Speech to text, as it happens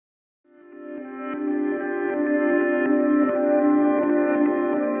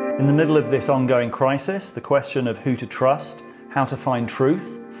In the middle of this ongoing crisis, the question of who to trust, how to find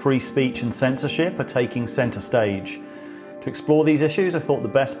truth, free speech and censorship are taking centre stage. To explore these issues, I thought the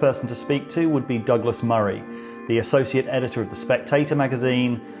best person to speak to would be Douglas Murray, the associate editor of the Spectator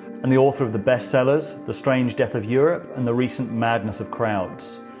magazine and the author of the bestsellers The Strange Death of Europe and The Recent Madness of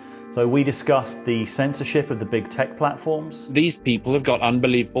Crowds. So we discussed the censorship of the big tech platforms. These people have got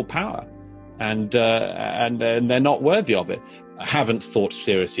unbelievable power, and they're not worthy of it. I haven't thought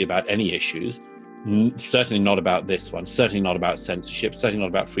seriously about any issues, certainly not about this one, certainly not about censorship, certainly not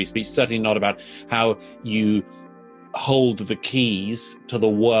about free speech, certainly not about how you hold the keys to the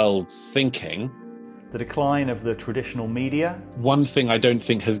world's thinking. The decline of the traditional media. One thing I don't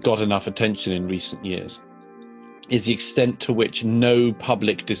think has got enough attention in recent years is the extent to which no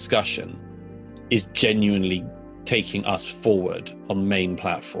public discussion is genuinely taking us forward on main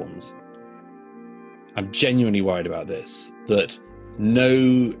platforms. I'm genuinely worried about this, that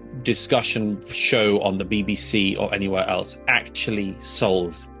no discussion show on the BBC or anywhere else actually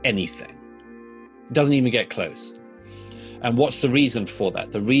solves anything. It doesn't even get close. And what's the reason for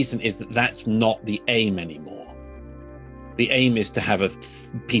that? The reason is that that's not the aim anymore. The aim is to have a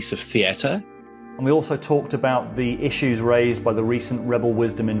piece of theatre. And we also talked about the issues raised by the recent Rebel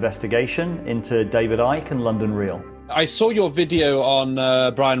Wisdom investigation into David Icke and London Real. I saw your video on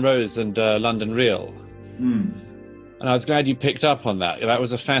Brian Rose and London Real. And I was glad you picked up on that. That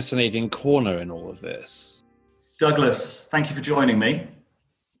was a fascinating corner in all of this. Douglas, thank you for joining me.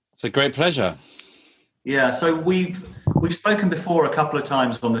 It's a great pleasure. Yeah, so we've spoken before a couple of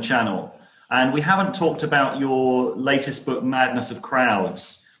times on the channel, and we haven't talked about your latest book, Madness of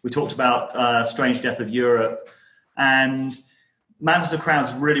Crowds. We talked about Strange Death of Europe, and Madness of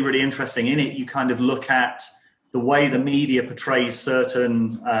Crowds is really, really interesting. In it, you kind of look at the way the media portrays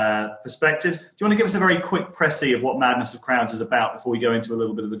certain perspectives. Do you want to give us a very quick précis of what Madness of Crowds is about before we go into a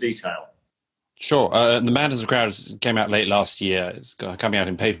little bit of the detail? Sure. The Madness of Crowds came out late last year. It's coming out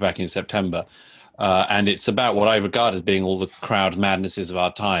in paperback in September. And it's about what I regard as being all the crowd madnesses of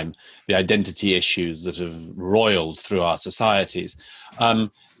our time, the identity issues that have roiled through our societies.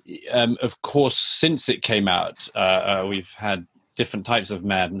 Of course, since it came out, we've had different types of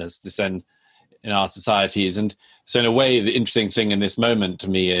madness descend in our societies. And so in a way, the interesting thing in this moment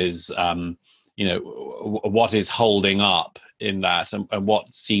to me is, what is holding up in that and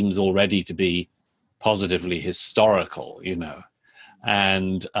what seems already to be positively historical,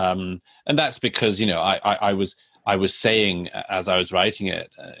 And that's because, I was saying as I was writing it,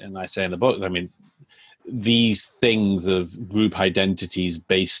 and I say in the book, I mean, these things of group identities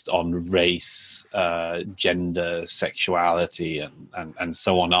based on race, gender, sexuality, and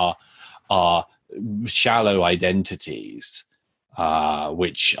so on are shallow identities,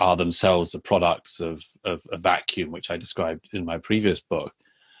 which are themselves the products of a vacuum, which I described in my previous book.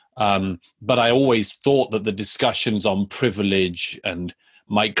 But I always thought that the discussions on privilege and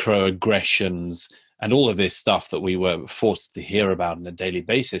microaggressions and all of this stuff that we were forced to hear about on a daily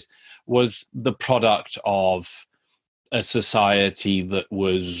basis was the product of a society that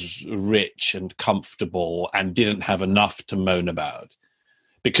was rich and comfortable and didn't have enough to moan about.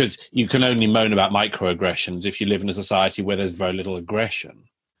 Because you can only moan about microaggressions if you live in a society where there's very little aggression.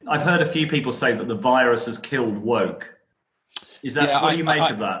 I've heard a few people say that the virus has killed woke. Is that what do you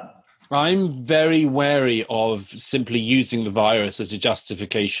make of that? I'm very wary of simply using the virus as a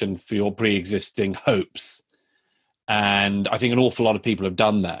justification for your pre-existing hopes. And I think an awful lot of people have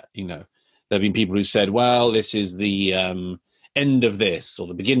done that. There have been people who said, well, this is the end of this or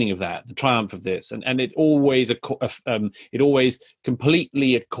the beginning of that, the triumph of this. And it always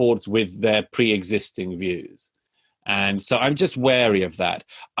completely accords with their pre-existing views. And so I'm just wary of that.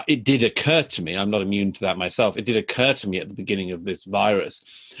 It did occur to me, I'm not immune to that myself, it did occur to me at the beginning of this virus,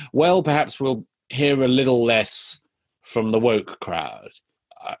 well, perhaps we'll hear a little less from the woke crowd.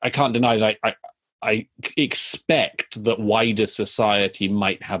 I can't deny that I expect that wider society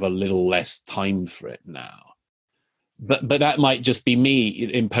might have a little less time for it now. But that might just be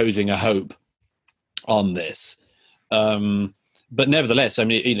me imposing a hope on this. But nevertheless, I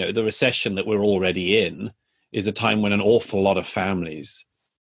mean, the recession that we're already in is a time when an awful lot of families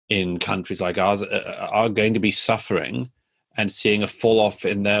in countries like ours are going to be suffering and seeing a fall off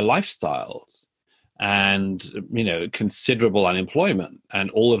in their lifestyles and, considerable unemployment and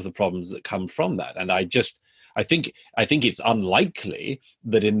all of the problems that come from that. And I think it's unlikely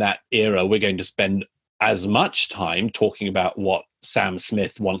that in that era we're going to spend as much time talking about what Sam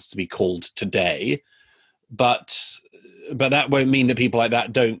Smith wants to be called today, but that won't mean that people like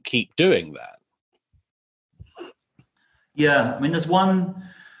that don't keep doing that. Yeah, I mean, there's one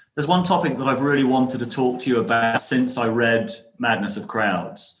topic that I've really wanted to talk to you about since I read Madness of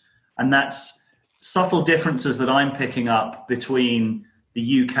Crowds, And that's subtle differences that I'm picking up between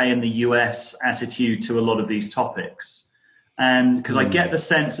the UK and the US attitude to a lot of these topics. And because I get the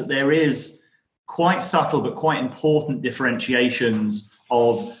sense that there is quite subtle but quite important differentiations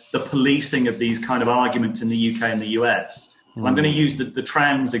of the policing of these kind of arguments in the UK and the US. And I'm going to use the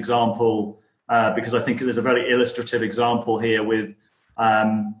trans example because I think there's a very illustrative example here with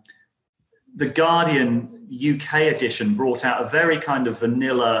the Guardian UK edition brought out a very kind of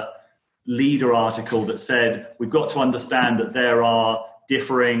vanilla leader article that said, we've got to understand that there are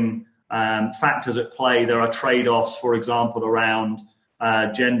differing factors at play. There are trade-offs, for example, around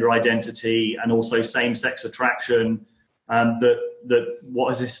gender identity and also same-sex attraction, that what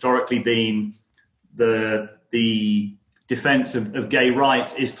has historically been the defense of gay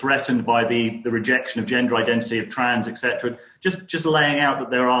rights is threatened by the rejection of gender identity, of trans, etc. Just laying out that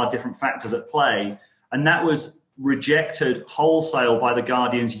there are different factors at play. And that was rejected wholesale by the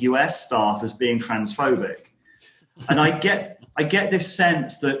Guardian's US staff as being transphobic. And I get this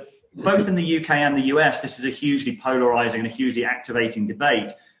sense that both in the UK and the US, this is a hugely polarizing and a hugely activating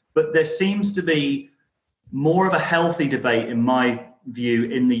debate. But there seems to be more of a healthy debate, in my view,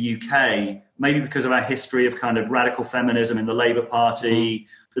 in the UK, maybe because of our history of kind of radical feminism in the Labour Party,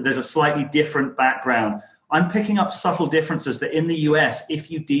 that there's a slightly different background. I'm picking up subtle differences that in the US,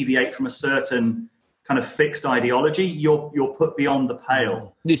 if you deviate from a certain kind of fixed ideology, you're put beyond the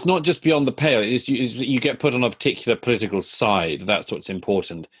pale. It's not just beyond the pale. It's you get put on a particular political side. That's what's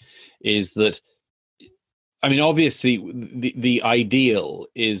important, is that, I mean, obviously the ideal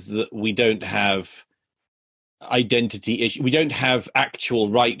is that we don't have identity issues. We don't have actual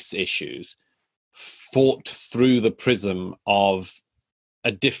rights issues fought through the prism of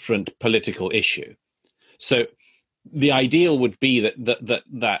a different political issue. So the ideal would be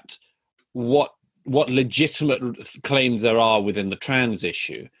that what legitimate claims there are within the trans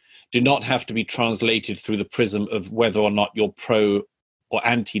issue do not have to be translated through the prism of whether or not you're pro or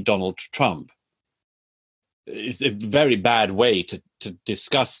anti-Donald Trump. It's a very bad way to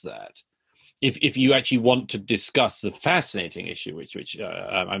discuss that. If you actually want to discuss the fascinating issue, which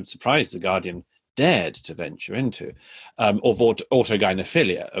I'm surprised the Guardian dared to venture into, of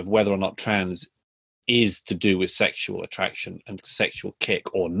autogynephilia, of whether or not trans is to do with sexual attraction and sexual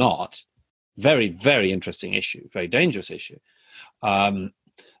kick or not, very, very interesting issue, very dangerous issue,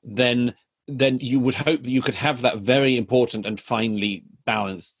 then you would hope that you could have that very important and finely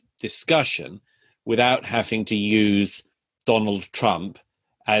balanced discussion without having to use Donald Trump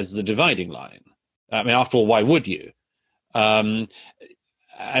as the dividing line. I mean, after all, why would you? And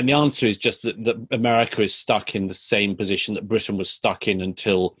the answer is just that America is stuck in the same position that Britain was stuck in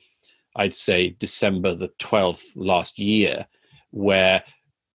until, I'd say, December the 12th last year, where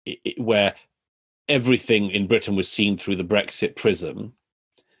everything in Britain was seen through the Brexit prism,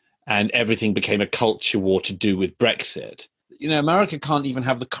 and everything became a culture war to do with Brexit. You know, America can't even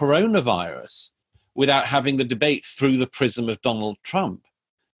have the coronavirus without having the debate through the prism of Donald Trump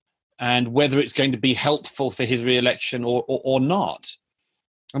and whether it's going to be helpful for his re-election or not.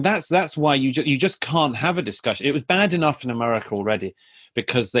 And that's why you just can't have a discussion. It was bad enough in America already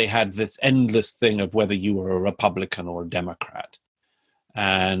because they had this endless thing of whether you were a Republican or a Democrat.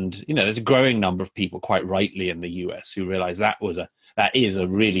 And, you know, there's a growing number of people, quite rightly, in the US who realize that is a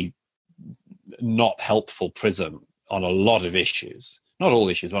really not helpful prism on a lot of issues. Not all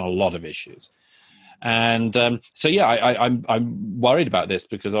issues, but on a lot of issues. And so, yeah, I'm worried about this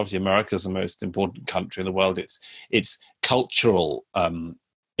because obviously America is the most important country in the world. Its cultural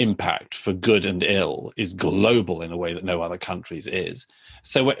impact, for good and ill, is global in a way that no other country's is.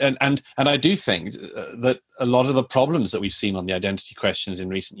 So, and I do think that a lot of the problems that we've seen on the identity questions in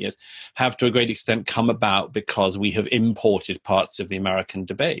recent years have to a great extent come about because we have imported parts of the American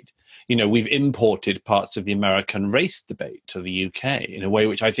debate. You know, we've imported parts of the American race debate to the UK in a way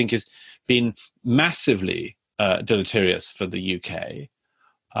which I think has been massively deleterious for the UK.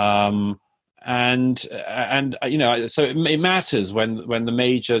 And you know, so it matters when the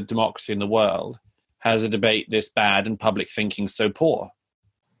major democracy in the world has a debate this bad and public thinking so poor.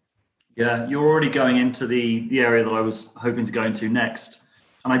 Yeah, you're already going into the area that I was hoping to go into next.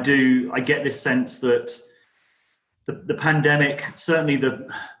 And I get this sense that the pandemic, certainly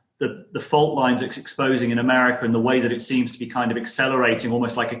the fault lines it's exposing in America and the way that it seems to be kind of accelerating,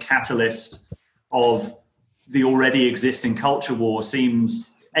 almost like a catalyst of the already existing culture war, seems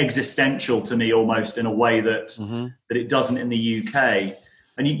existential to me almost in a way that it doesn't in the UK.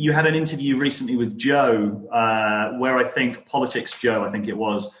 And you had an interview recently with Joe, where I think Politics Joe, I think it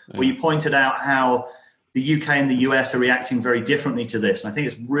was, where you pointed out how the UK and the US are reacting very differently to this. And I think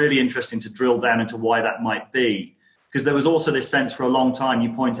it's really interesting to drill down into why that might be. Because there was also this sense for a long time,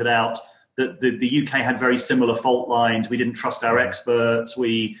 you pointed out, that the UK had very similar fault lines. We didn't trust our experts.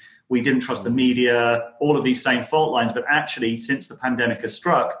 We didn't trust the media, all of these same fault lines. But actually, since the pandemic has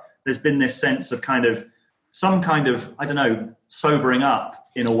struck, there's been this sense of some kind of, I don't know, sobering up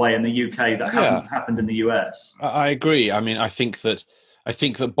in a way in the UK that hasn't happened in the US. I agree. I mean, I think that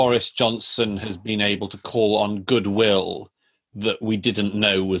Boris Johnson has been able to call on goodwill that we didn't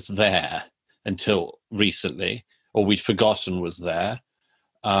know was there until recently, or we'd forgotten was there.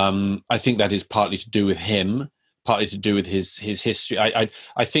 I think that is partly to do with him, partly to do with his history.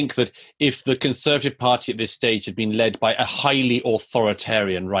 I think that if the Conservative Party at this stage had been led by a highly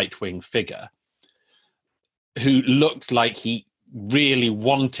authoritarian right-wing figure who looked like he really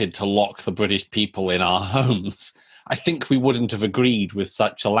wanted to lock the British people in our homes, I think we wouldn't have agreed with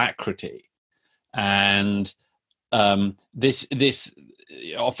such alacrity. And this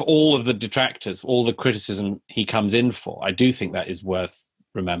of all of the detractors, all the criticism he comes in for, I do think that is worth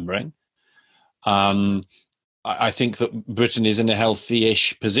remembering. I think that Britain is in a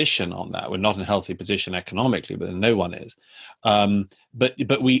healthy-ish position on that. We're not in a healthy position economically, but no one is.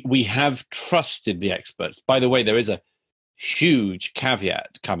 But we have trusted the experts. By the way, there is a huge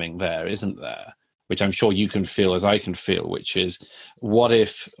caveat coming there, isn't there? Which I'm sure you can feel as I can feel, which is what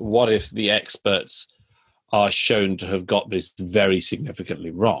if the experts are shown to have got this very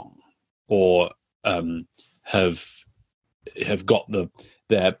significantly wrong, or have got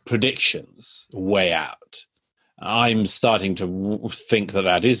their predictions way out. I'm starting to think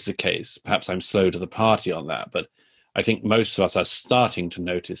that is the case. Perhaps I'm slow to the party on that, but I think most of us are starting to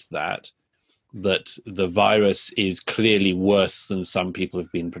notice that the virus is clearly worse than some people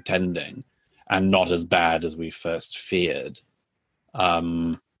have been pretending, and not as bad as we first feared.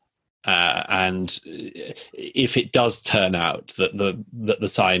 And if it does turn out that the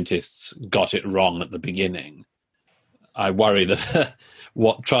scientists got it wrong at the beginning, I worry that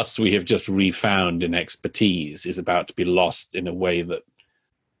what trust we have just refound in expertise is about to be lost in a way that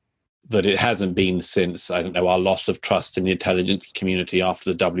it hasn't been since, I don't know, our loss of trust in the intelligence community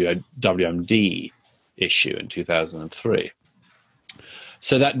after the WMD issue in 2003.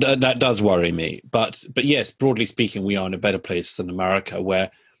 So that does worry me. But yes, broadly speaking, we are in a better place than America,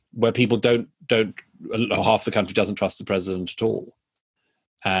 where people don't half the country doesn't trust the president at all,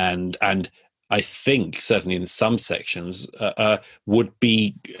 and I think certainly in some sections would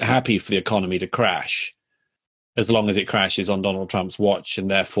be happy for the economy to crash, as long as it crashes on Donald Trump's watch, and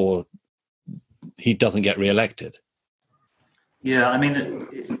therefore he doesn't get re-elected. Yeah, I mean,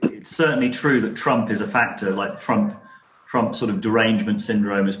 it's certainly true that Trump is a factor. Like Trump sort of derangement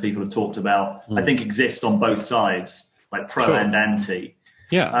syndrome, as people have talked about, I think exists on both sides, like pro and anti.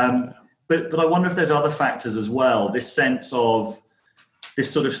 Yeah. But I wonder if there's other factors as well. This sense of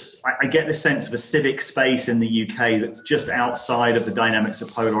I get this sense of a civic space in the UK that's just outside of the dynamics of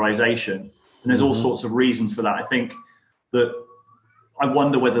polarization. And there's all sorts of reasons for that. I think that I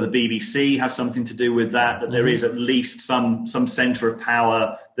wonder whether the BBC has something to do with that there is at least some center of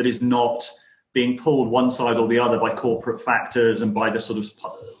power that is not being pulled one side or the other by corporate factors and by the sort of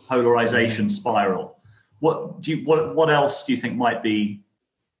polarization spiral. What else do you think might be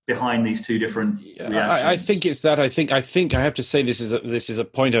behind these two different reactions? I think it's that. I think I have to say this is a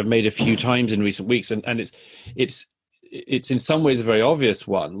point I've made a few times in recent weeks, and it's in some ways a very obvious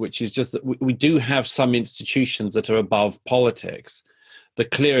one, which is just that we do have some institutions that are above politics. The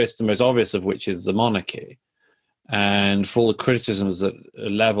clearest and most obvious of which is the monarchy. And for all the criticisms that are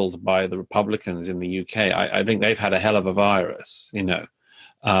leveled by the Republicans in the UK, I think they've had a hell of a virus.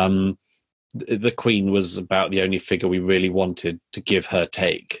 The Queen was about the only figure we really wanted to give her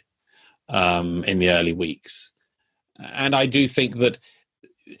take in the early weeks. And I do think that,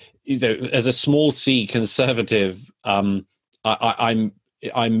 as a small C conservative, I'm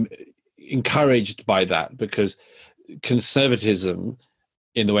encouraged by that, because conservatism,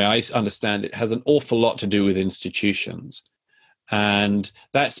 in the way I understand it, has an awful lot to do with institutions. And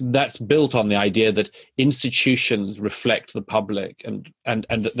that's built on the idea that institutions reflect the public, and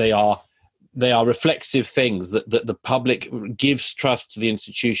that they are reflexive things, that the public gives trust to the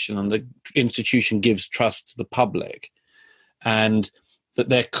institution and the institution gives trust to the public, and that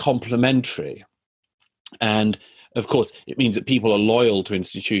they're complementary. And of course, it means that people are loyal to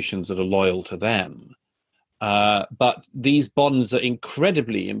institutions that are loyal to them. But these bonds are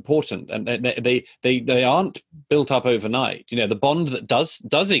incredibly important, and they aren't built up overnight. The bond that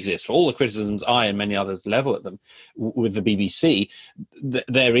does exist, for all the criticisms I and many others level at them with the BBC,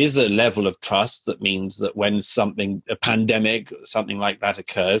 there is a level of trust that means that when a pandemic, something like that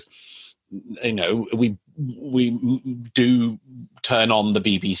occurs, we do turn on the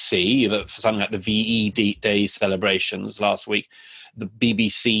BBC for something like the VE Day celebrations last week. The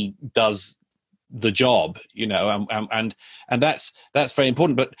BBC does the job, and that's very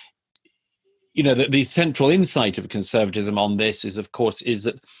important. But the central insight of conservatism on this is, of course, is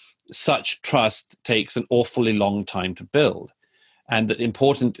that such trust takes an awfully long time to build, and that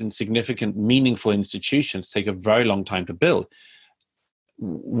important and significant, meaningful institutions take a very long time to build,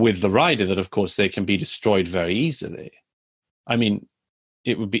 with the rider that, of course, they can be destroyed very easily. I mean,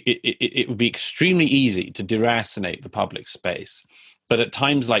 it would be extremely easy to deracinate the public space, but at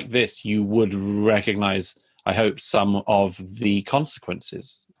times like this, you would recognize, I hope, some of the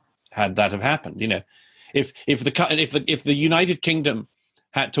consequences had that have happened. If the United Kingdom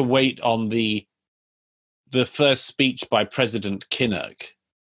had to wait on the first speech by President Kinnock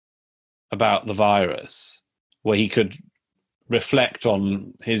about the virus, where he could reflect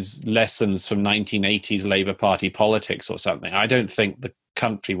on his lessons from 1980s Labour Party politics or something, I don't think the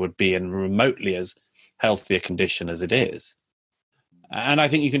country would be in remotely as healthy a condition as it is. And I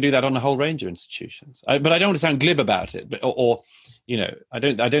think you can do that on a whole range of institutions. But I don't want to sound glib about it, I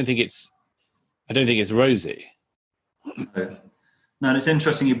don't think it's rosy. No, and it's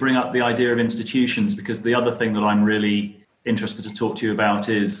interesting you bring up the idea of institutions, because the other thing that I'm really interested to talk to you about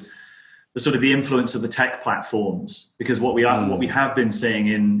is the sort of the influence of the tech platforms, because what we have been seeing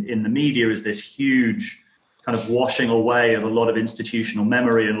in the media is this huge kind of washing away of a lot of institutional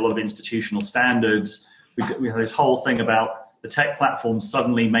memory and a lot of institutional standards. We have this whole thing about the tech platforms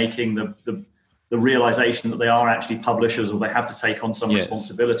suddenly making the realization that they are actually publishers, or they have to take on some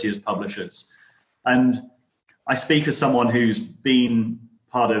responsibility as publishers. And I speak as someone who's been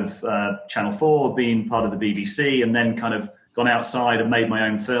part of Channel 4, been part of the BBC, and then kind of gone outside and made my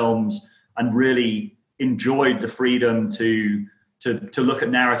own films, and really enjoyed the freedom to look at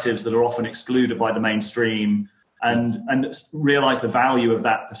narratives that are often excluded by the mainstream, and realize the value of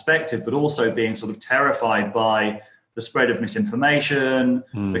that perspective, but also being sort of terrified by the spread of misinformation,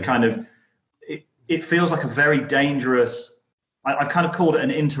 the kind of, it feels like a very dangerous, I've kind of called it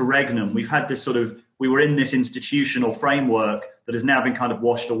an interregnum. We've had this sort of, we were in this institutional framework that has now been kind of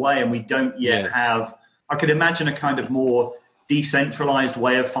washed away, and we don't yet have, I could imagine a kind of more decentralized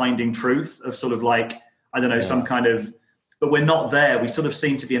way of finding truth, of sort of like, I don't know, some kind of, but we're not there. We sort of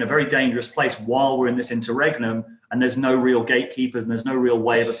seem to be in a very dangerous place while we're in this interregnum, and there's no real gatekeepers and there's no real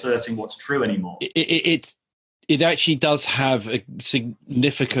way of asserting what's true anymore. It actually does have a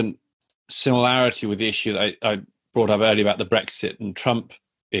significant similarity with the issue that I brought up earlier about the Brexit and Trump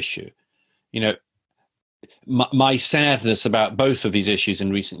issue. My sadness about both of these issues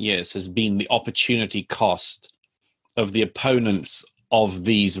in recent years has been the opportunity cost of the opponents of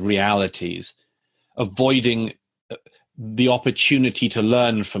these realities avoiding the opportunity to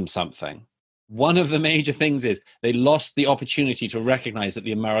learn from something. One of the major things is they lost the opportunity to recognize that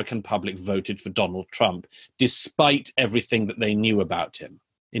the American public voted for Donald Trump, despite everything that they knew about him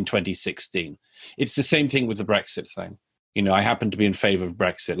in 2016. It's the same thing with the Brexit thing. I happen to be in favor of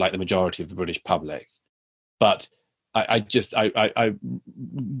Brexit, like the majority of the British public. But I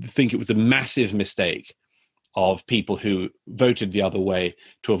think it was a massive mistake of people who voted the other way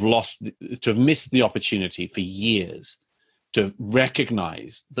to have missed the opportunity for years to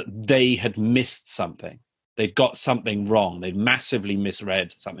recognize that they had missed something. They'd got something wrong. They'd massively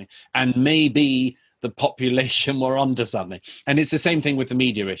misread something. And maybe the population were onto something. And it's the same thing with the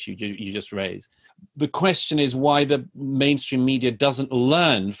media issue you just raised. The question is why the mainstream media doesn't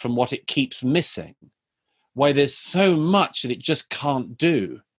learn from what it keeps missing. Why there's so much that it just can't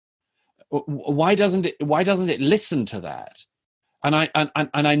do. Why doesn't it listen to that? And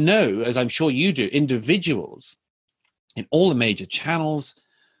I know, as I'm sure you do, individuals in all the major channels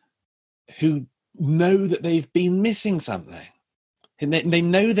who know that they've been missing something, and they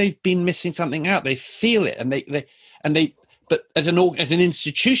know they've been missing something out. They feel it, but at an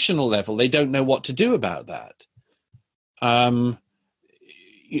institutional level, they don't know what to do about that. I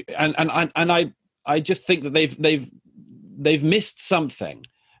just think that they've missed something.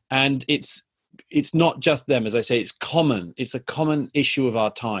 And it's not just them, as I say, it's common. It's a common issue of our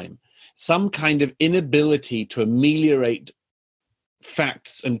time. Some kind of inability to ameliorate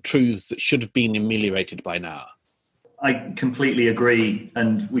facts and truths that should have been ameliorated by now. I completely agree.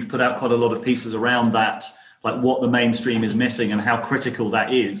 And we've put out quite a lot of pieces around that, like what the mainstream is missing and how critical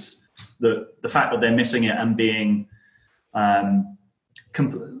that is. The fact that they're missing it and being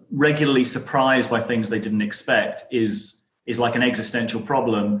regularly surprised by things they didn't expect is like an existential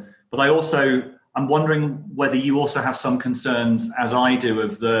problem. But I'm wondering whether you also have some concerns, as I do,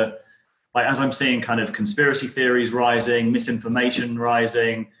 of as I'm seeing kind of conspiracy theories rising, misinformation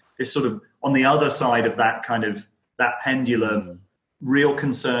rising, is sort of on the other side of that kind of that pendulum, real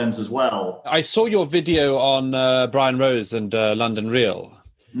concerns as well. I saw your video on Brian Rose and London Real,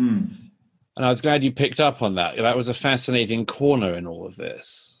 and I was glad you picked up on that. That was a fascinating corner in all of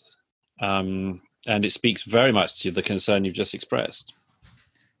this, and it speaks very much to the concern you've just expressed.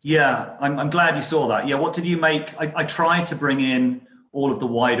 Yeah, I'm glad you saw that. Yeah, what did you make? I tried to bring in all of the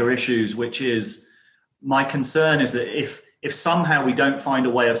wider issues, which is my concern is that if somehow we don't find a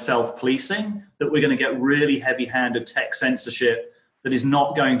way of self-policing, that we're going to get really heavy-handed tech censorship that is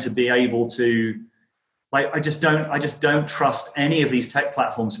not going to be able to, like, I just don't trust any of these tech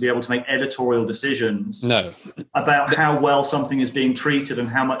platforms to be able to make editorial decisions about how well something is being treated and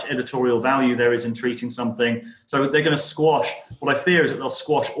how much editorial value there is in treating something. So they're going to squash, what I fear is that they'll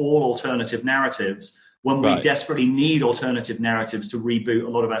squash all alternative narratives when we desperately need alternative narratives to reboot a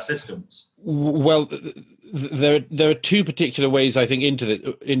lot of our systems. Well, there are two particular ways, I think,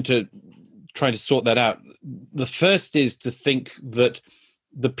 into trying to sort that out. The first is to think that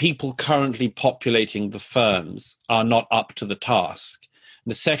the people currently populating the firms are not up to the task.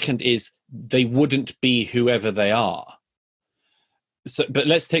 And the second is they wouldn't be whoever they are. So, but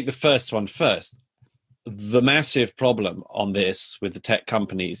let's take the first one first. The massive problem on this with the tech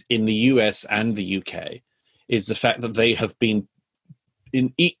companies in the US and the UK is the fact that they have been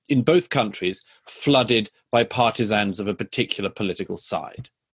in both countries flooded by partisans of a particular political side.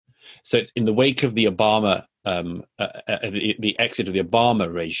 So it's in the wake of the Obama, the exit of the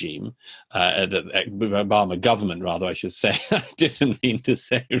Obama regime, the Obama government, rather, I should say. I didn't mean to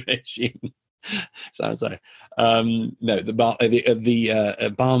say regime. So I'm sorry. No, the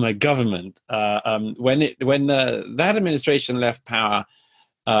Obama government. When that administration left power,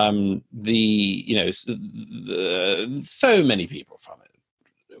 so many people from it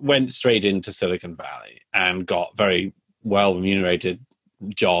went straight into Silicon Valley and got very well remunerated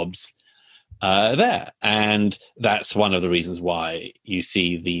jobs there, and that's one of the reasons why you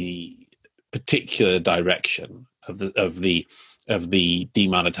see the particular direction of the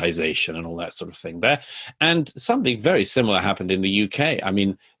demonetization and all that sort of thing there. And something very similar happened in the UK. I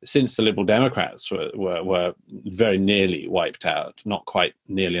mean, since the Liberal Democrats were very nearly wiped out, not quite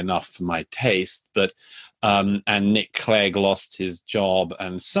nearly enough for my taste, but and Nick Clegg lost his job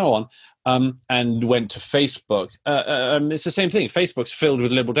and so on, and went to Facebook. It's the same thing. Facebook's filled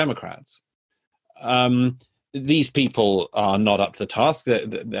with Liberal Democrats. These people are not up to the task.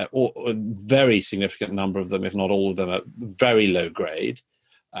 They're a very significant number of them, if not all of them, are very low grade,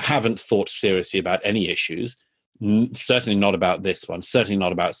 haven't thought seriously about any issues, certainly not about this one, certainly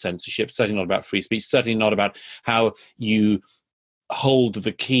not about censorship, certainly not about free speech, certainly not about how you hold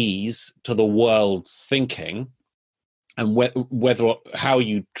the keys to the world's thinking and how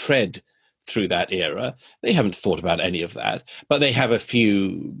you tread through that era. They haven't thought about any of that, but they have a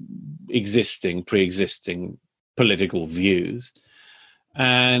few pre-existing political views,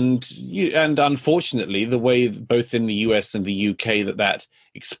 and unfortunately, the way both in the US and the UK that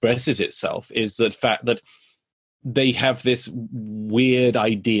expresses itself is the fact that they have this weird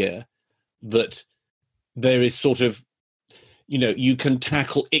idea that there is sort of, you can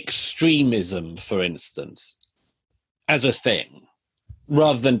tackle extremism, for instance, as a thing,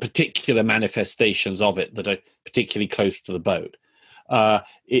 rather than particular manifestations of it that are particularly close to the boat.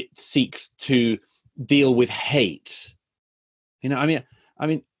 It seeks to deal with hate. I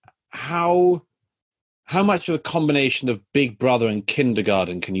mean, how much of a combination of Big Brother and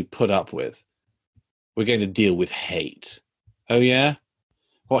kindergarten can you put up with? We're going to deal with hate. Oh yeah?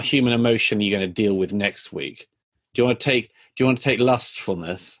 What human emotion are you going to deal with next week? Do you want to take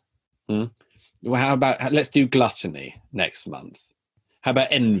lustfulness? Well, how about let's do gluttony next month? How about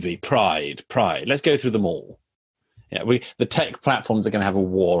envy, pride? Let's go through them all. Yeah, the tech platforms are going to have a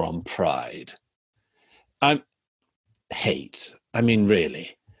war on pride. Hate. I mean,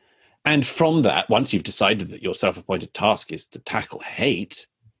 really. And from that, once you've decided that your self-appointed task is to tackle hate,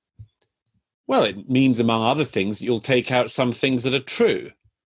 well, it means, among other things, you'll take out some things that are true,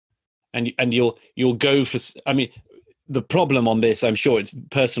 and you'll go for. I mean, the problem on this, I'm sure it's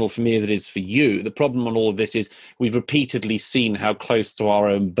personal for me as it is for you. The problem on all of this is we've repeatedly seen how close to our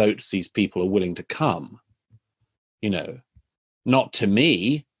own boats these people are willing to come. Not to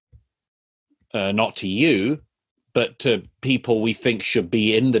me, not to you, but to people we think should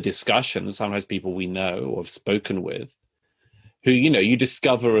be in the discussion, sometimes people we know or have spoken with, who, you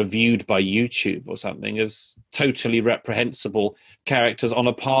discover are viewed by YouTube or something as totally reprehensible characters on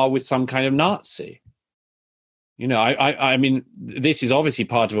a par with some kind of Nazi. I mean, this is obviously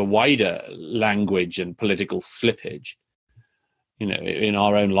part of a wider language and political slippage. in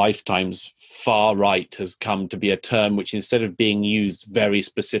our own lifetimes, far right has come to be a term which, instead of being used very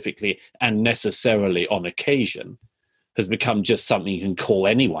specifically and necessarily on occasion, has become just something you can call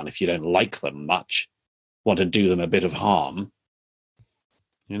anyone if you don't like them much, want to do them a bit of harm,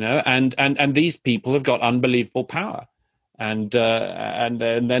 and these people have got unbelievable power, and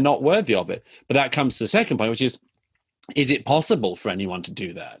they're not worthy of it. But that comes to the second point, which is it possible for anyone to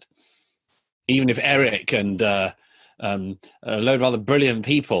do that? Even if Eric and a load of other brilliant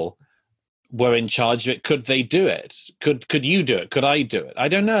people were in charge of it, could they do it? Could you do it? Could I do it? I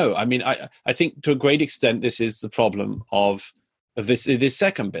don't know. I mean, I think to a great extent this is the problem of this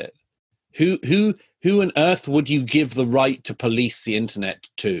second bit. Who on earth would you give the right to police the internet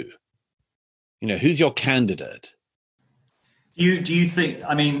to? Who's your candidate? Do you think?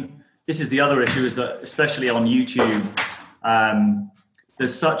 I mean, this is the other issue: is that especially on YouTube,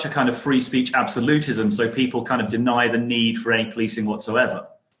 there's such a kind of free speech absolutism, so people kind of deny the need for any policing whatsoever,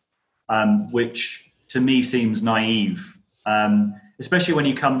 which to me seems naive. Especially when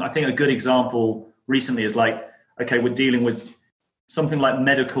you come, I think a good example recently is like, okay, we're dealing with something like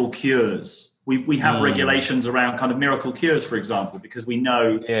medical cures. We have regulations around kind of miracle cures, for example, because we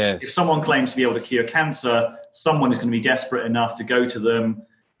know if someone claims to be able to cure cancer, someone is going to be desperate enough to go to them.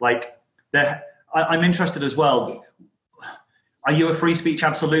 Like, I'm interested as well. Are you a free speech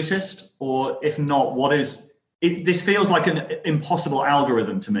absolutist? Or if not, what is it? This feels like an impossible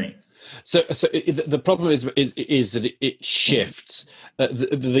algorithm to me. So the problem is that it shifts.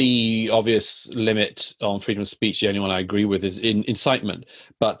 The obvious limit on freedom of speech, the only one I agree with, is incitement.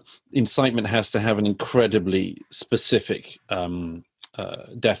 But incitement has to have an incredibly specific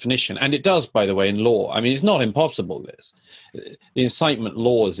definition. And it does, by the way, in law. I mean, it's not impossible, this. The incitement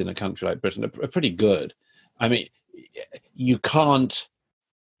laws in a country like Britain are pretty good. I mean, you can't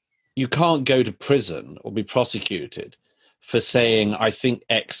go to prison or be prosecuted for saying, I think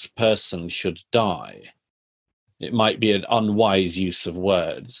X person should die. It might be an unwise use of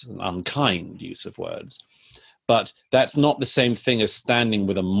words, an unkind use of words. But that's not the same thing as standing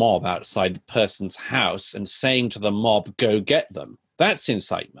with a mob outside the person's house and saying to the mob, go get them. That's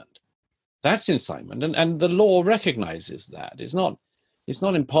incitement. That's incitement. And the law recognizes that. It's not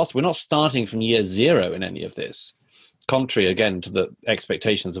impossible. We're not starting from year zero in any of this. Contrary, again, to the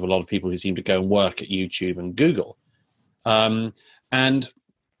expectations of a lot of people who seem to go and work at YouTube and Google. And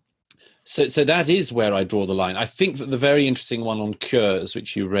so that is where I draw the line. I think that the very interesting one on cures,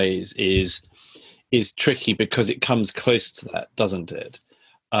 which you raise, is tricky because it comes close to that, doesn't it?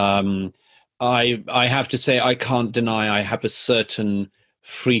 I have to say, I can't deny I have a certain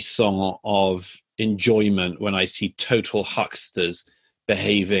frisson of enjoyment when I see total hucksters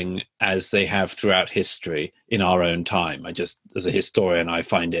behaving as they have throughout history in our own time. As a historian, I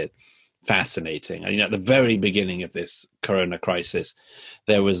find it fascinating. And, at the very beginning of this corona crisis,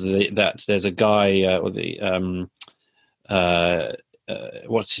 there was there's a guy,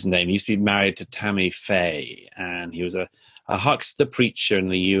 what's his name? He used to be married to Tammy Faye, and he was a huckster preacher in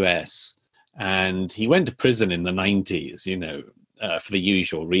the US, and he went to prison in the 90s, for the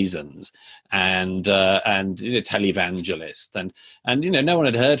usual reasons, and televangelist, and no one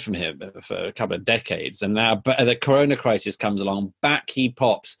had heard from him for a couple of decades, and now the corona crisis comes along, back he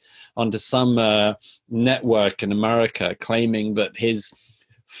pops onto some network in America claiming that his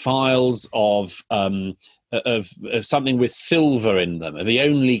files of something with silver in them are the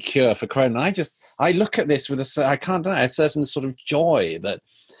only cure for corona. I look at this with I can't deny a certain sort of joy that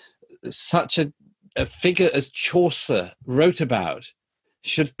such a figure as Chaucer wrote about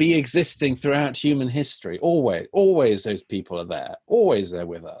should be existing throughout human history. Always those people are there. Always they're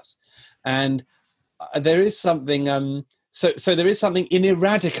with us. And there is something, so there is something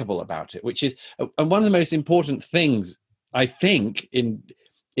ineradicable about it, which is, and one of the most important things, I think,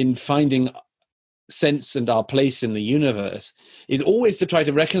 in finding sense and our place in the universe is always to try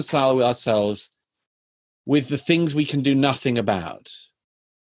to reconcile with ourselves with the things we can do nothing about,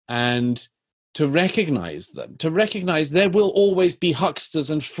 and to recognize them, to recognize there will always be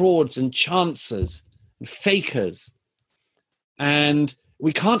hucksters and frauds and chancers and fakers. And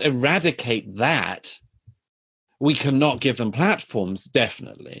we can't eradicate that. We cannot give them platforms,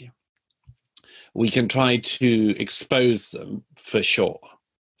 definitely. We can try to expose them, for sure.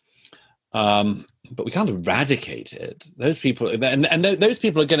 But we can't eradicate it. Those people, and those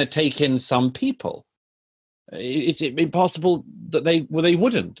people are going to take in some people. It's impossible that they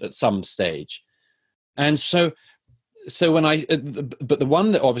wouldn't at some stage. And so when but the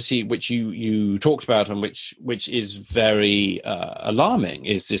one that obviously which you talked about and which is very alarming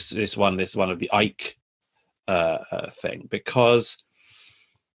is this one of the Ike thing, because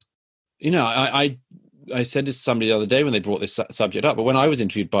I I said this to somebody the other day when they brought this subject up, but when I was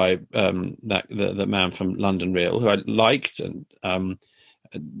interviewed by the man from London Real, who I liked, and an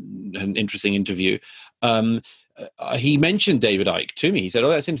interesting interview, he mentioned David Icke to me. He said, "Oh,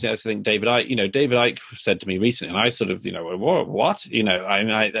 that's interesting. I think David Icke, David Icke said to me recently," and I sort of, what? And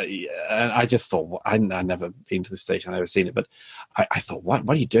I just thought, well, I've never been to the station, I've never seen it, but I thought, what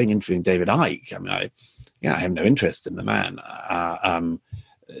are you doing interviewing David Icke? I mean, I have no interest in the man,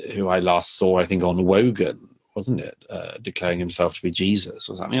 who I last saw, I think, on Wogan, wasn't it, declaring himself to be Jesus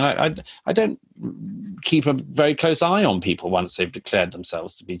or something. I don't keep a very close eye on people once they've declared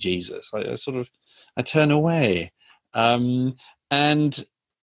themselves to be Jesus. I turn away. And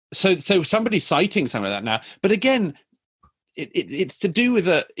so somebody citing something like that now, but again, it's to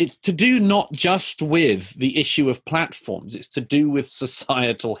do not just with the issue of platforms, it's to do with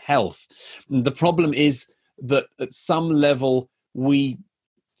societal health. And the problem is that at some level,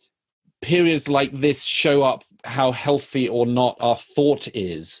 periods like this show up how healthy or not our thought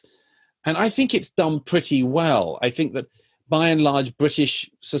is. And I think it's done pretty well. I think that by and large,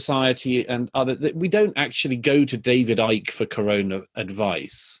 British society and we don't actually go to David Icke for corona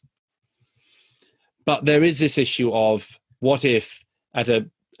advice. But there is this issue of what if at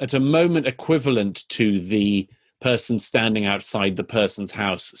a moment equivalent to the person standing outside the person's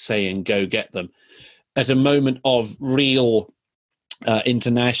house saying, "Go get them," at a moment of real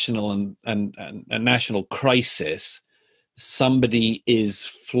international and national crisis, somebody is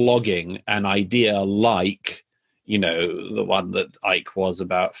flogging an idea like, the one that Icke was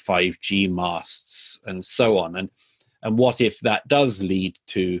about 5G masts and so on. And what if that does lead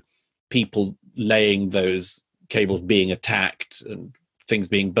to people laying those cables being attacked and things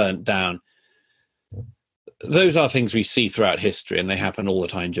being burnt down? Those are things we see throughout history, and they happen all the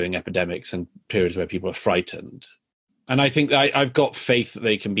time during epidemics and periods where people are frightened. And I think I've got faith that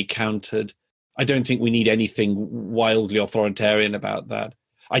they can be countered. I don't think we need anything wildly authoritarian about that.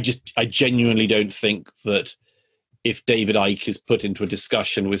 I genuinely don't think that if David Icke is put into a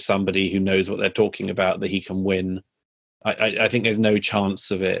discussion with somebody who knows what they're talking about, that he can win. I think there's no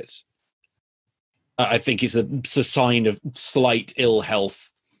chance of it. I think it's a sign of slight ill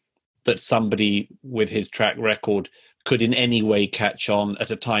health that somebody with his track record could in any way catch on at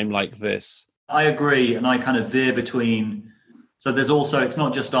a time like this. I agree, and I kind of veer between. So there's also, it's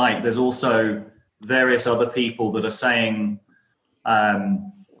not just Icke, there's also various other people that are saying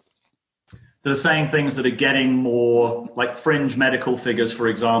things that are getting more, like fringe medical figures, for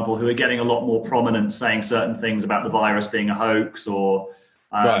example, who are getting a lot more prominent, saying certain things about the virus being a hoax, or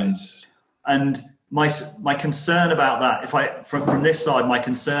right. And my concern about that, from this side, my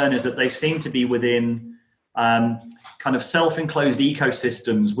concern is that they seem to be within kind of self-enclosed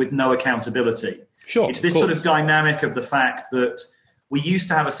ecosystems with no accountability. Sure, it's this sort of dynamic of the fact that we used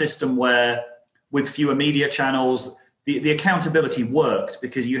to have a system where, with fewer media channels, the accountability worked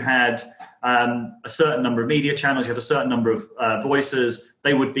because you had a certain number of media channels, you had a certain number of voices,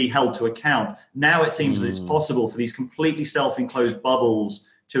 they would be held to account. Now it seems that it's possible for these completely self-enclosed bubbles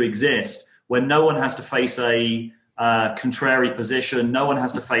to exist, where no one has to face a contrary position, no one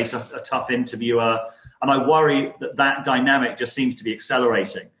has to face a tough interviewer. And I worry that dynamic just seems to be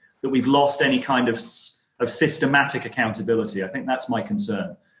accelerating, that we've lost any kind of systematic accountability. I think that's my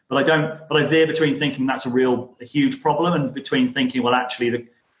concern. But I veer between thinking that's a huge problem and between thinking, well, actually,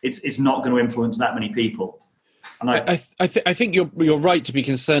 it's not going to influence that many people. And I think you're right to be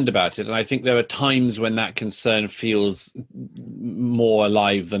concerned about it, and I think there are times when that concern feels more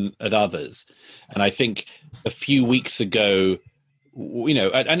alive than at others. And I think a few weeks ago,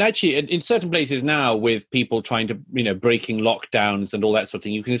 and actually in certain places now, with people trying to, breaking lockdowns and all that sort of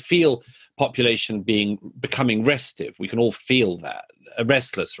thing, you can feel population becoming restive. We can all feel that,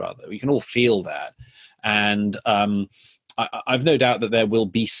 restless rather. We can all feel that, and I've no doubt that there will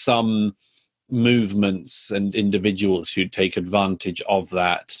be some movements and individuals who take advantage of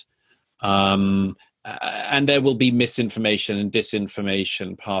that, and there will be misinformation and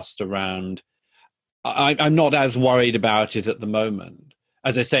disinformation passed around. I'm not as worried about it at the moment.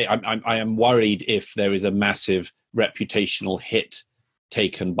 As I say, I am worried if there is a massive reputational hit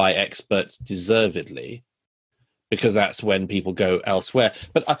taken by experts deservedly, because that's when people go elsewhere.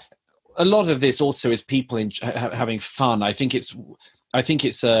 But a lot of this also is people having fun. I think it's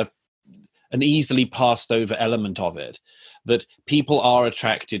an easily passed over element of it, that people are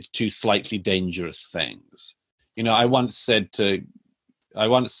attracted to slightly dangerous things. I once said to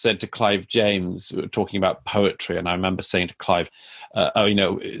Clive James, we were talking about poetry, and I remember saying to Clive, how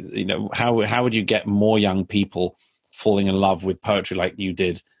would you get more young people falling in love with poetry like you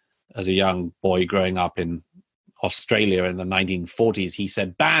did as a young boy growing up Australia in the 1940s. He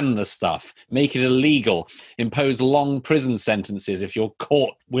said, ban the stuff, make it illegal, impose long prison sentences if you're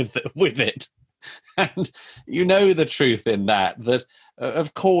caught with it. And you know the truth in that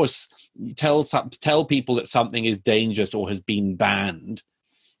of course, tell people that something is dangerous or has been banned,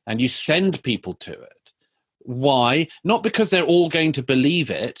 and you send people to it. Why? Not because they're all going to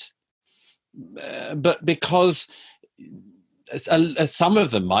believe it, but because some of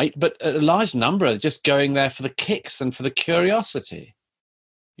them might, but a large number are just going there for the kicks and for the curiosity.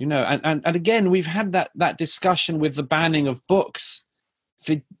 And again, we've had that discussion with the banning of books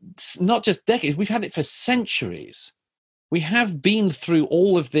for not just decades, we've had it for centuries. We have been through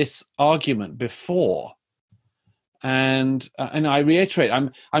all of this argument before. And I reiterate,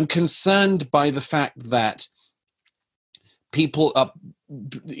 I'm concerned by the fact that people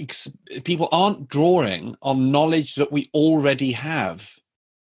aren't drawing on knowledge that we already have.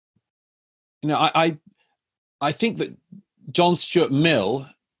 I think that John Stuart Mill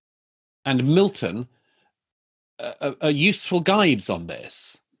and Milton are useful guides on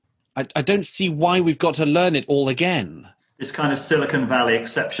this. I don't see why we've got to learn it all again. This kind of Silicon Valley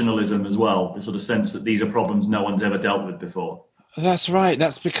exceptionalism as well, the sort of sense that these are problems no one's ever dealt with before. That's right.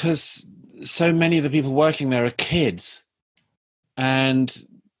 That's because so many of the people working there are kids and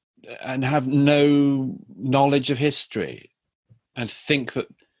have no knowledge of history and think that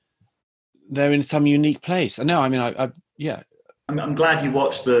they're in some unique place. And no, I mean, yeah. I'm glad you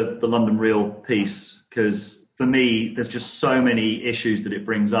watched the London Real piece, because for me, there's just so many issues that it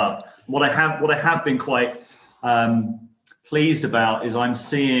brings up. What I have been quite pleased about is I'm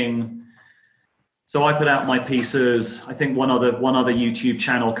seeing. So I put out my pieces. I think one other YouTube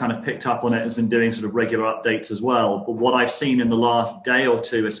channel kind of picked up on it, has been doing sort of regular updates as well. But what I've seen in the last day or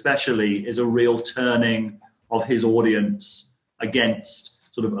two, especially, is a real turning of his audience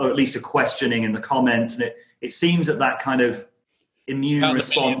against sort of, or at least a questioning in the comments. And it seems that kind of immune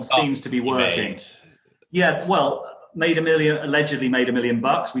response seems to be working. Yeah, well, allegedly made $1 million.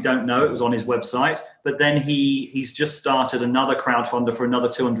 We don't know. It was on his website. But then he's just started another crowdfunder for another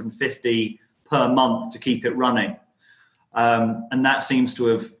 250 per month to keep it running. And that seems to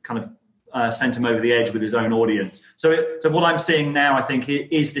have kind of sent him over the edge with his own audience. So what I'm seeing now, I think,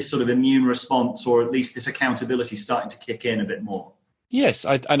 is this sort of immune response, or at least this accountability starting to kick in a bit more. Yes,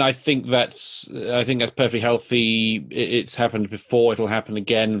 I think that's perfectly healthy. It's happened before. It'll happen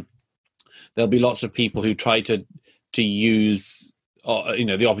again. There'll be lots of people who try to use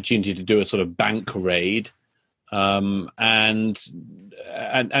the opportunity to do a sort of bank raid, and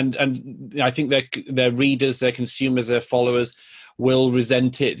I think their readers, their consumers, their followers will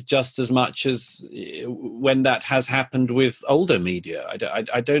resent it just as much as when that has happened with older media.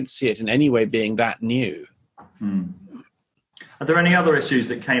 I don't see it in any way being that new. Are there any other issues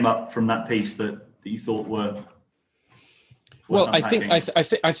that came up from that piece that you thought were? Well, I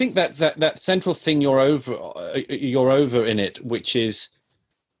think that central thing you're over in it, which is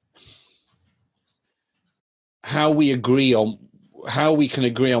how we can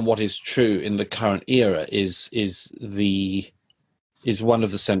agree on what is true in the current era is one of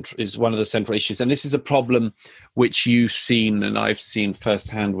the central issues. And this is a problem which you've seen and I've seen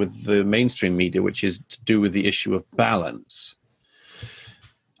firsthand with the mainstream media, which is to do with the issue of balance.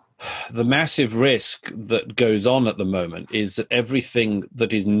 The massive risk that goes on at the moment is that everything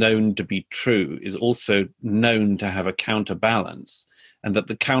that is known to be true is also known to have a counterbalance, and that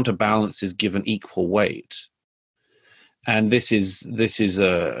the counterbalance is given equal weight. And this is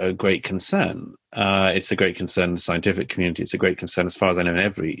a great concern. It's a great concern in the scientific community. It's a great concern, as far as I know, in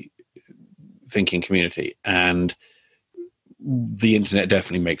every thinking community. And the internet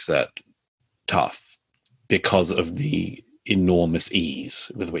definitely makes that tough because of the enormous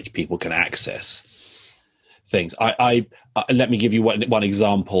ease with which people can access things. Let me give you one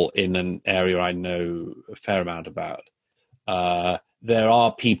example in an area I know a fair amount about. There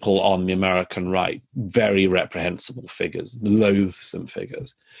are people on the American right, very reprehensible figures, loathsome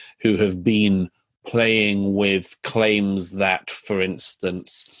figures, who have been playing with claims that, for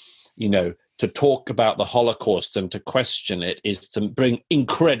instance, to talk about the Holocaust and to question it is to bring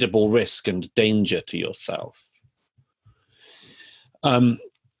incredible risk and danger to yourself.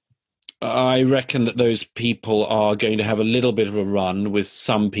 I reckon that those people are going to have a little bit of a run with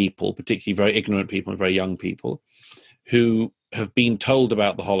some people, particularly very ignorant people and very young people, who have been told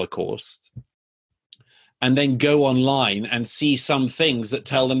about the Holocaust and then go online and see some things that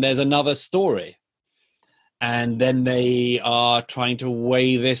tell them there's another story. And then they are trying to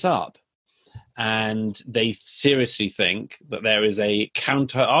weigh this up. And they seriously think that there is a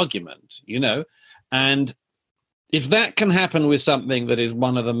counter argument, and if that can happen with something that is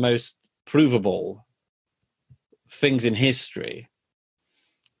one of the most provable things in history,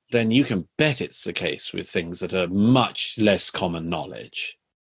 then you can bet it's the case with things that are much less common knowledge.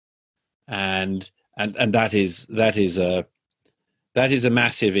 And that is a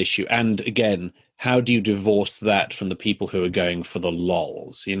massive issue. And again, how do you divorce that from the people who are going for the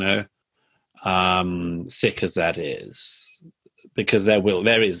lols, sick as that is? Because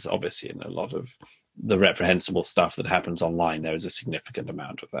there is obviously in a lot of the reprehensible stuff that happens online, there is a significant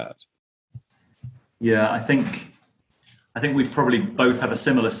amount of that. Yeah, I think we probably both have a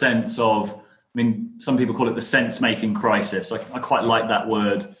similar sense of, some people call it the sense-making crisis. I quite like that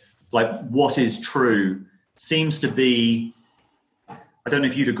word. Like, what is true seems to be, I don't know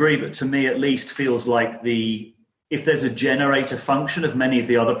if you'd agree, but to me at least feels like if there's a generator function of many of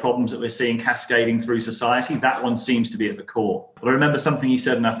the other problems that we're seeing cascading through society, that one seems to be at the core. But I remember something you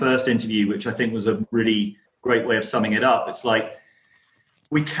said in our first interview, which I think was a really great way of summing it up. It's like,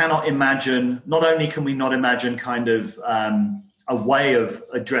 we cannot imagine, not only can we not imagine kind of a way of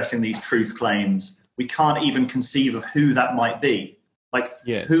addressing these truth claims, we can't even conceive of who that might be. Like,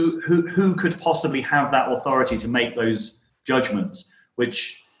 yes. Who could possibly have that authority to make those judgments?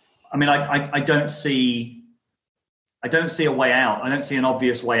 Which, I don't see a way out. I don't see an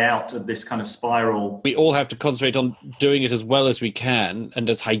obvious way out of this kind of spiral. We all have to concentrate on doing it as well as we can and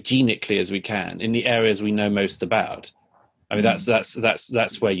as hygienically as we can in the areas we know most about.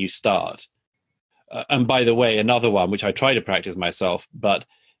 That's where you start. And by the way, another one which I try to practice myself, but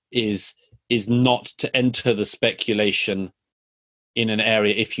is not to enter the speculation in an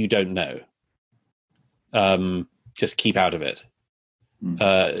area if you don't know. Just keep out of it.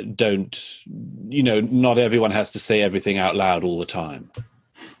 Not everyone has to say everything out loud all the time.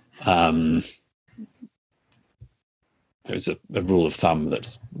 There's a rule of thumb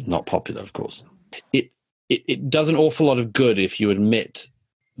that's not popular, of course. It does an awful lot of good if you admit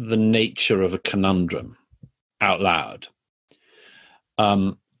the nature of a conundrum out loud.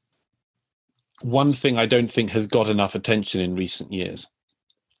 One thing I don't think has got enough attention in recent years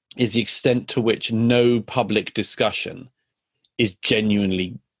is the extent to which no public discussion is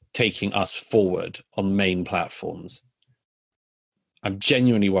genuinely taking us forward on main platforms. I'm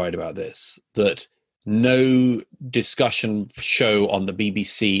genuinely worried about this, that no discussion show on the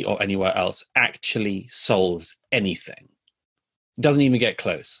BBC or anywhere else actually solves anything. It doesn't even get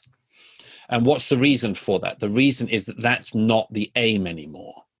close. And what's the reason for that? The reason is that that's not the aim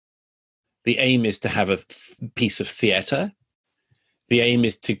anymore. The aim is to have a piece of theatre. The aim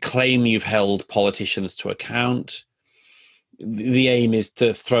is to claim you've held politicians to account. The aim is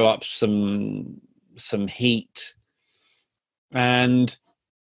to throw up some heat. And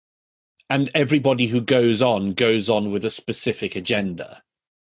everybody who goes on with a specific agenda,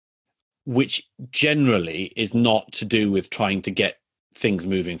 which generally is not to do with trying to get things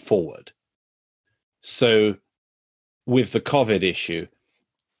moving forward. So with the COVID issue,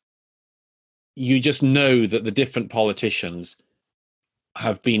 you just know that the different politicians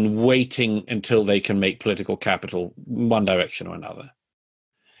have been waiting until they can make political capital one direction or another.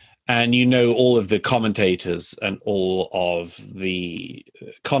 And all of the commentators and all of the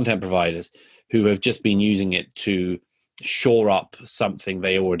content providers who have just been using it to shore up something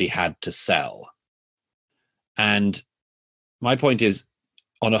they already had to sell. And my point is,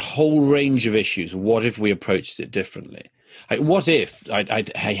 on a whole range of issues, what if we approached it differently? What if, I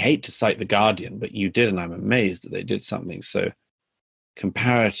hate to cite The Guardian, but you did, and I'm amazed that they did something so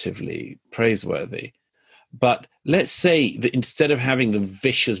comparatively praiseworthy. But let's say that instead of having the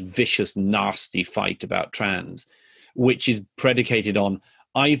vicious, nasty fight about trans, which is predicated on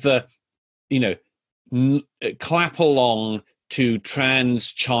either, clap along to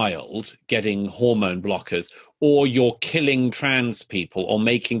trans child getting hormone blockers, or you're killing trans people, or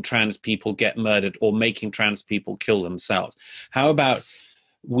making trans people get murdered, or making trans people kill themselves. How about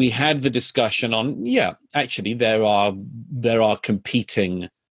we had the discussion on, actually there are competing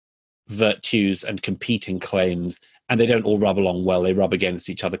virtues and competing claims, and they don't all rub along well. They rub against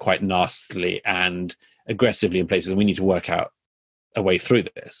each other quite nastily and aggressively in places, and we need to work out a way through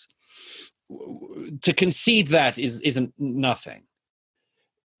this. To concede that isn't nothing.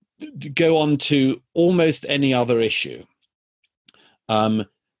 To go on to almost any other issue. I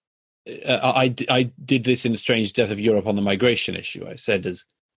did this in The Strange Death of Europe on the migration issue. I said, as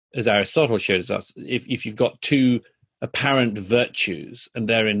Aristotle showed us, if you've got two apparent virtues and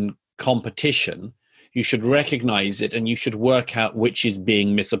they're in competition, you should recognize it and you should work out which is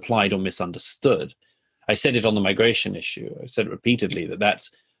being misapplied or misunderstood. I said it on the migration issue. I said repeatedly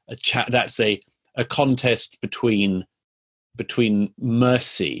that's a contest between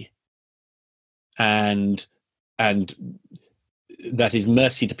mercy and that is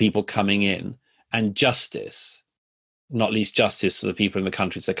mercy to people coming in, and justice. not least justice for the people in the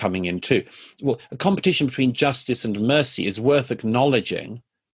countries they're coming into. Well, a competition between justice and mercy is worth acknowledging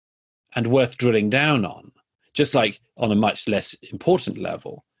and worth drilling down on, just like on a much less important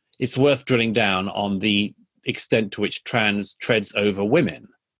level. It's worth drilling down on the extent to which trans treads over women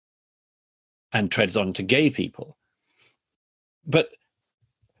and treads onto gay people. But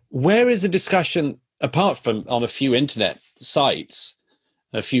where is the discussion, apart from on a few internet sites,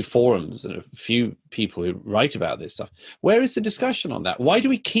 a few forums, and a few people who write about this stuff, where is the discussion on that? Why do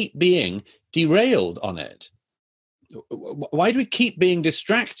we keep being derailed on it? Why do we keep being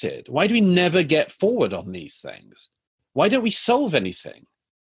distracted? Why do we never get forward on these things? Why don't we solve anything?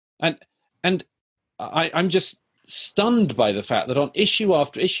 And I'm just stunned by the fact that on issue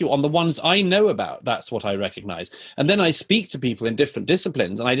after issue, on the ones I know about, that's what I recognize. And then I speak to people in different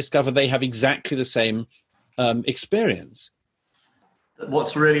disciplines and I discover they have exactly the same experience.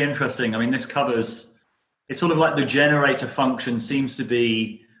 What's really interesting, I mean, this covers, it's sort of like the generator function seems to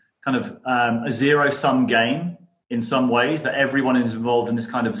be kind of a zero-sum game in some ways, that everyone is involved in this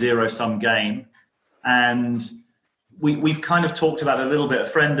kind of zero-sum game. And we've kind of talked about it a little bit. A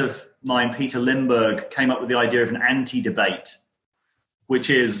friend of mine, Peter Limburg, came up with the idea of an anti-debate,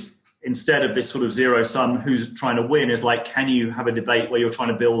 which is, instead of this sort of zero-sum, who's trying to win, is like, can you have a debate where you're trying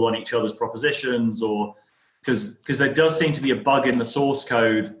to build on each other's propositions? Or because there does seem to be a bug in the source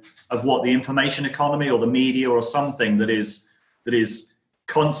code of what the information economy or the media or something that is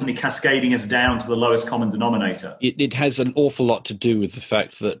constantly cascading us down to the lowest common denominator. It has an awful lot to do with the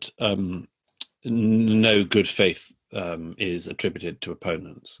fact that no good faith is attributed to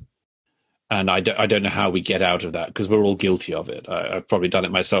opponents. And I don't know how we get out of that, because we're all guilty of it. I've probably done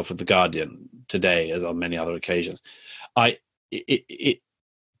it myself with The Guardian today, as on many other occasions.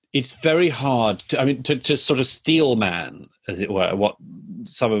 It's very hard to sort of steel man, as it were, what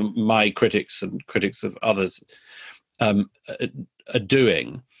some of my critics and critics of others are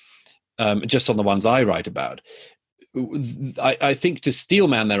doing, just on the ones I write about. I think to steel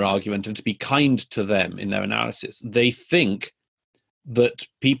man their argument and to be kind to them in their analysis, they think that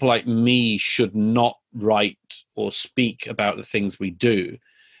people like me should not write or speak about the things we do,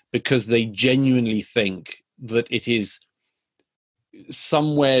 because they genuinely think that it is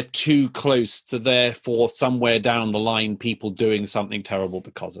somewhere too close to, therefore somewhere down the line, people doing something terrible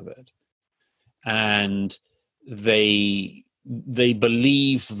because of it. And they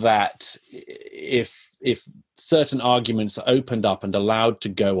believe that if certain arguments are opened up and allowed to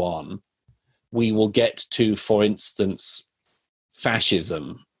go on, we will get to, for instance,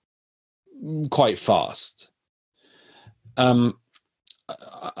 fascism quite fast. And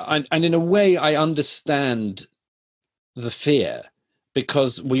in a way, I understand the fear,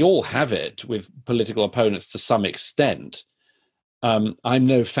 because we all have it with political opponents to some extent. I'm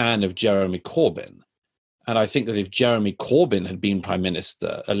no fan of Jeremy Corbyn. And I think that if Jeremy Corbyn had been Prime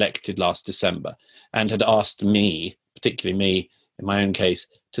Minister, elected last December, and had asked me, particularly me in my own case,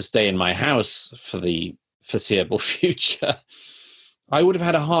 to stay in my house for the foreseeable future, I would have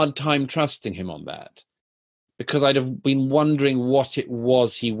had a hard time trusting him on that, because I'd have been wondering what it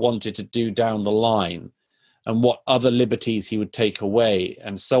was he wanted to do down the line and what other liberties he would take away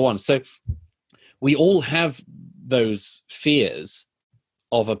and so on. So we all have those fears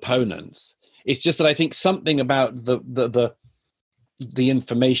of opponents. It's just that I think something about the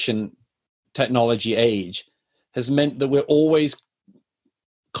information technology age has meant that we're always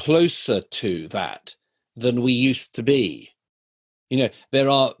closer to that than we used to be. You know, there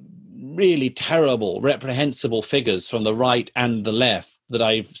are really terrible, reprehensible figures from the right and the left that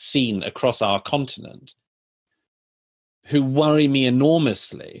I've seen across our continent who worry me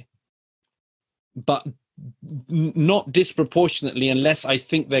enormously, but not disproportionately unless I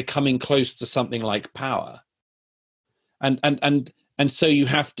think they're coming close to something like power. And so you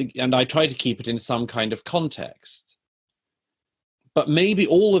have to, and I try to keep it in some kind of context. But maybe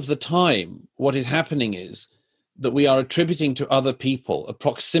all of the time what is happening is that we are attributing to other people a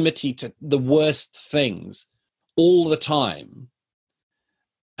proximity to the worst things all the time,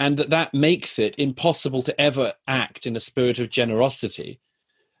 and that makes it impossible to ever act in a spirit of generosity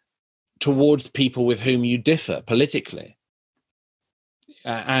towards people with whom you differ politically.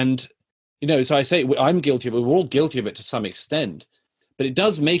 And, you know, so I say I'm guilty of it, we're all guilty of it to some extent, but it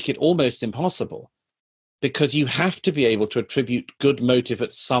does make it almost impossible, because you have to be able to attribute good motive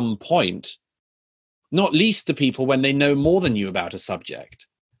at some point, not least to people when they know more than you about a subject.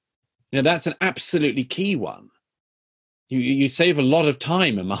 You know, that's an absolutely key one. You save a lot of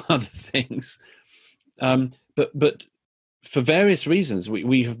time, among other things. But for various reasons,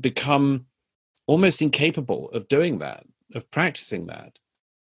 we have become almost incapable of doing that, of practicing that.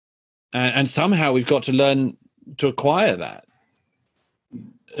 And somehow we've got to learn to acquire that,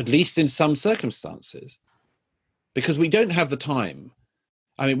 at least in some circumstances, because we don't have the time.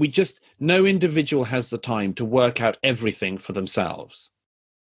 I mean, no individual has the time to work out everything for themselves.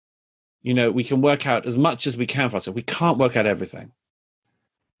 You know, we can work out as much as we can for ourselves. We can't work out everything.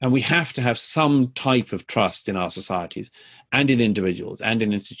 And we have to have some type of trust in our societies and in individuals and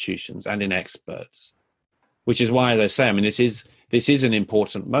in institutions and in experts, which is why, as I say, I mean, this is an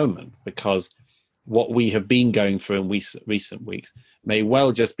important moment, because what we have been going through in recent weeks may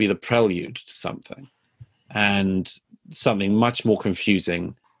well just be the prelude to something, and something much more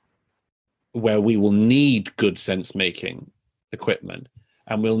confusing, where we will need good sense-making equipment,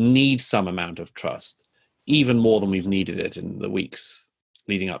 and we'll need some amount of trust, even more than we've needed it in the weeks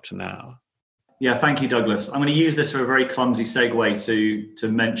leading up to now. Yeah, thank you, Douglas. I'm going to use this for a very clumsy segue to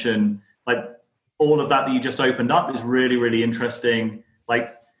mention, like, all of that you just opened up is really, really interesting.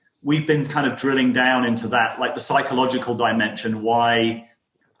 Like, we've been kind of drilling down into that, like the psychological dimension, why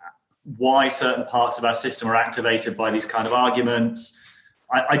certain parts of our system are activated by these kind of arguments.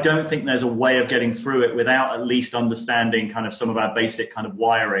 I don't think there's a way of getting through it without at least understanding kind of some of our basic kind of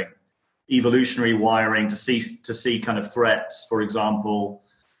wiring, evolutionary wiring to see kind of threats, for example,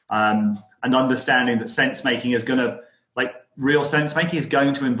 and understanding that sense making is going to, like, real sense making is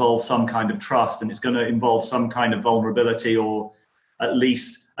going to involve some kind of trust, and it's going to involve some kind of vulnerability, or at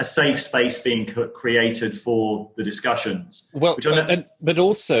least a safe space being created for the discussions. Well, but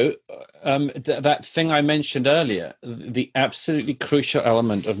also that thing I mentioned earlier, the absolutely crucial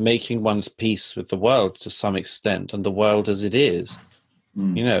element of making one's peace with the world to some extent, and the world as it is.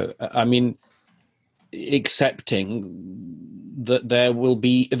 You know, I mean, accepting that there will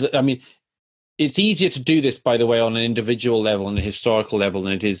be, I mean, it's easier to do this, by the way, on an individual level and a historical level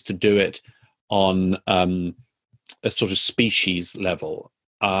than it is to do it on a sort of species level.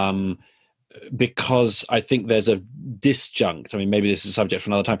 Because I think there's a disjunct. I mean, maybe this is a subject for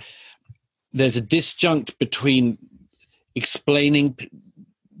another time. There's a disjunct between explaining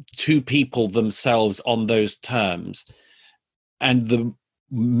to people themselves on those terms and the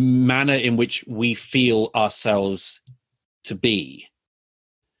manner in which we feel ourselves to be.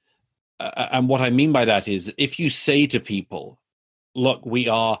 And what I mean by that is, if you say to people, look,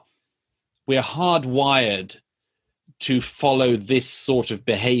 we're hardwired to follow this sort of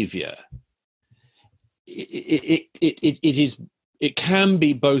behavior, it can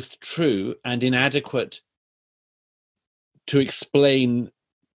be both true and inadequate to explain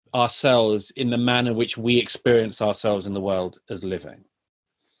ourselves in the manner which we experience ourselves in the world as living.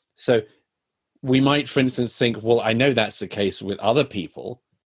 So we might, for instance, think, well, I know that's the case with other people,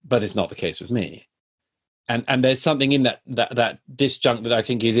 but it's not the case with me. And there's something in that disjunct that I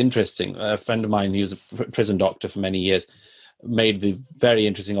think is interesting. A friend of mine, who was a prison doctor for many years, made the very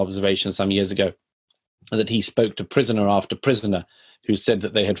interesting observation some years ago that he spoke to prisoner after prisoner who said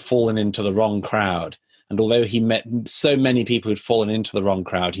that they had fallen into the wrong crowd. And although he met so many people who'd fallen into the wrong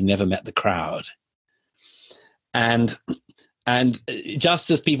crowd, he never met the crowd. And just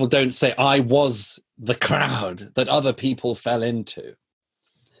as people don't say, I was the crowd that other people fell into,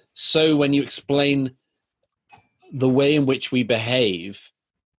 so when you explain the way in which we behave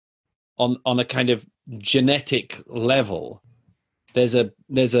on a kind of genetic level, there's something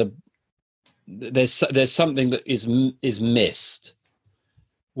that is missed,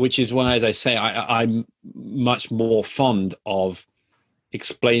 which is why, as I say, I'm much more fond of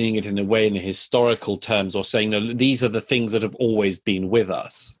explaining it in a way in historical terms, or saying, no, these are the things that have always been with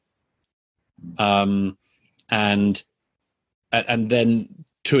us, and then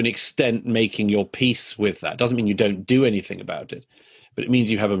to an extent making your peace with that. Doesn't mean you don't do anything about it, but it means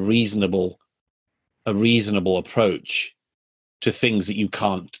you have a reasonable approach to things that you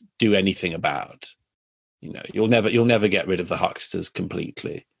can't do anything about. You know, you'll never get rid of the hucksters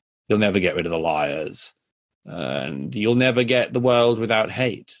completely. You'll never get rid of the liars, and you'll never get the world without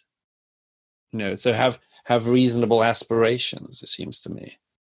hate. You know, so have reasonable aspirations, it seems to me.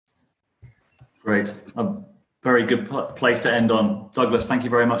 Great. Very good place to end on. Douglas, thank you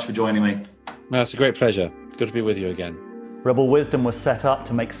very much for joining me. No, it's a great pleasure. Good to be with you again. Rebel Wisdom was set up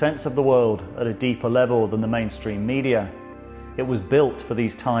to make sense of the world at a deeper level than the mainstream media. It was built for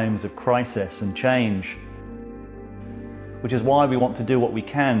these times of crisis and change, which is why we want to do what we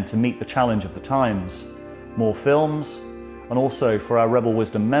can to meet the challenge of the times. More films, and also for our Rebel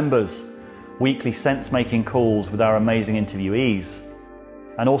Wisdom members, weekly sense-making calls with our amazing interviewees.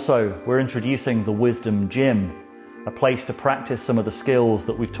 And also, we're introducing the Wisdom Gym, a place to practice some of the skills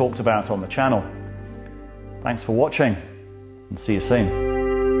that we've talked about on the channel. Thanks for watching, and see you soon.